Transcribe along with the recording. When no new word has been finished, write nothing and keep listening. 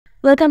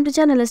Welcome to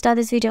channel. Let's start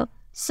this video.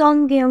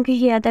 Song Geon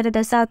here, that is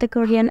the South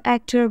Korean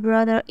actor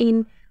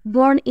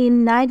born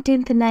in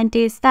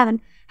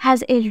 1997,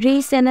 has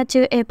risen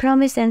to a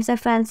prominence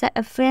fans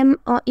fame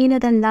in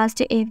the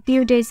last a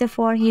few days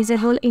for his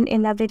role in A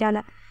Lovely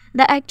Dana.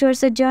 The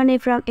actor's journey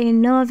from a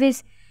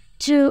novice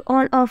to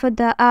one of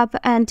the up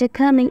and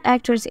coming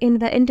actors in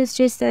the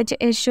industry such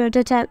a short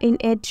time in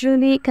a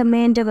truly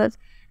commendable.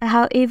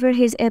 However,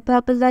 his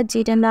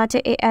popularity did not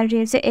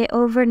arise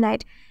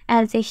overnight,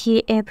 as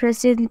he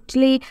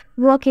presently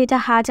worked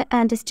hard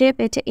and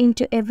stepped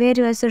into a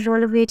various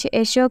role which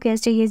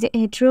showcased his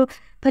true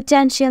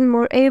potential.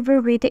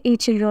 Moreover, with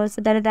each role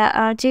that the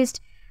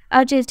artist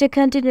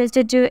continues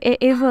to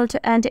evolve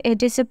and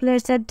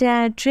displays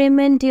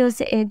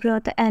tremendous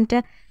growth,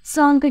 and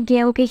Song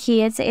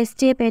Geon has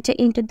stepped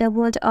into the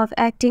world of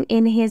acting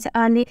in his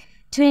early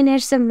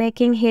 20s,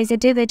 making his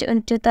debut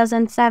in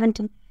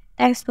 2017.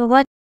 Thanks for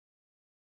watching.